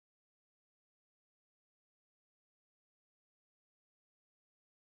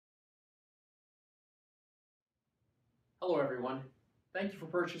Hello everyone. Thank you for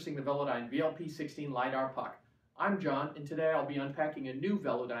purchasing the Velodyne VLP-16 LiDAR puck. I'm John, and today I'll be unpacking a new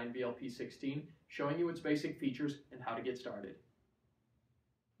Velodyne VLP-16, showing you its basic features and how to get started.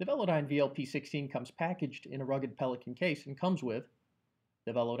 The Velodyne VLP-16 comes packaged in a rugged Pelican case and comes with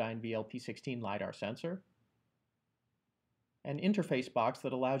the Velodyne VLP-16 LiDAR sensor, an interface box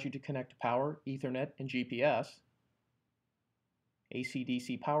that allows you to connect to power, Ethernet, and GPS,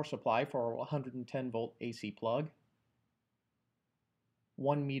 AC/DC power supply for a 110 volt AC plug,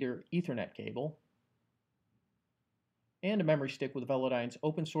 1 meter Ethernet cable, and a memory stick with Velodyne's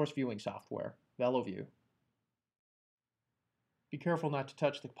open source viewing software, VeloView. Be careful not to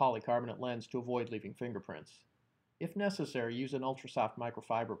touch the polycarbonate lens to avoid leaving fingerprints. If necessary, use an ultra-soft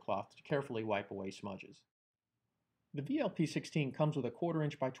microfiber cloth to carefully wipe away smudges. The VLP-16 comes with a 1/4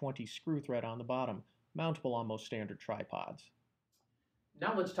 inch by 20 screw thread on the bottom, mountable on most standard tripods.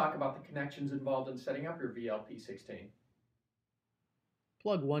 Now let's talk about the connections involved in setting up your VLP-16.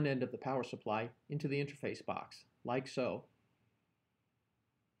 Plug one end of the power supply into the interface box, like so.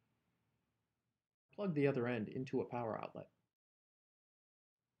 Plug the other end into a power outlet.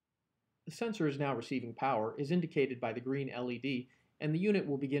 The sensor is now receiving power, as indicated by the green LED, and the unit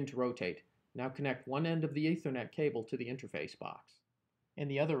will begin to rotate. Now connect one end of the Ethernet cable to the interface box, and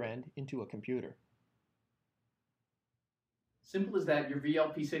the other end into a computer. Simple as that, your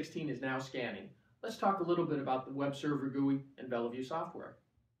VLP-16 is now scanning. Let's talk a little bit about the web server GUI and VeloView software.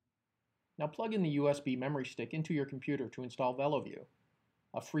 Now plug in the USB memory stick into your computer to install VeloView,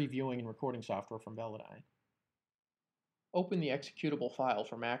 a free viewing and recording software from Velodyne. Open the executable file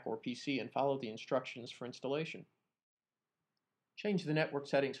for Mac or PC and follow the instructions for installation. Change the network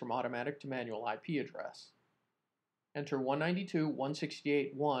settings from automatic to manual IP address. Enter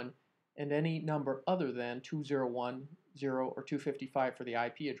 192.168.1 and any number other than 2010 or 255 for the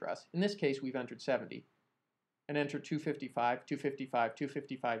IP address. In this case, we've entered 70. And enter 255, 255,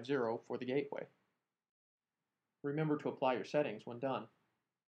 255.0 for the gateway. Remember to apply your settings when done.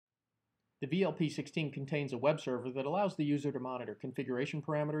 The VLP-16 contains a web server that allows the user to monitor configuration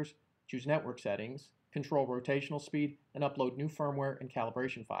parameters, choose network settings, control rotational speed, and upload new firmware and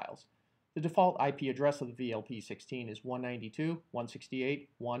calibration files. The default IP address of the VLP-16 is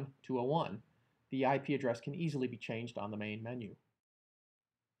 192.168.1.201. The IP address can easily be changed on the main menu.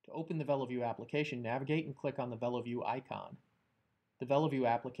 To open the VeloView application, navigate and click on the VeloView icon. The VeloView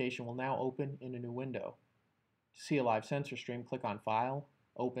application will now open in a new window. To see a live sensor stream, click on File,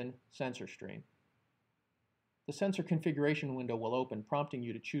 Open, Sensor Stream. The sensor configuration window will open, prompting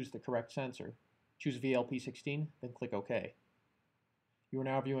you to choose the correct sensor. Choose VLP-16, then click OK. You are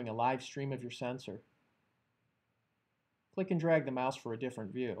now viewing a live stream of your sensor. Click and drag the mouse for a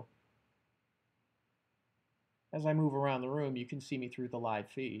different view. As I move around the room, you can see me through the live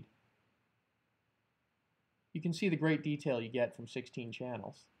feed. You can see the great detail you get from 16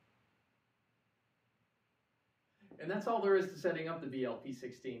 channels. And that's all there is to setting up the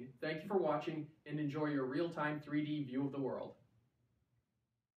VLP-16. Thank you for watching and enjoy your real-time 3D view of the world.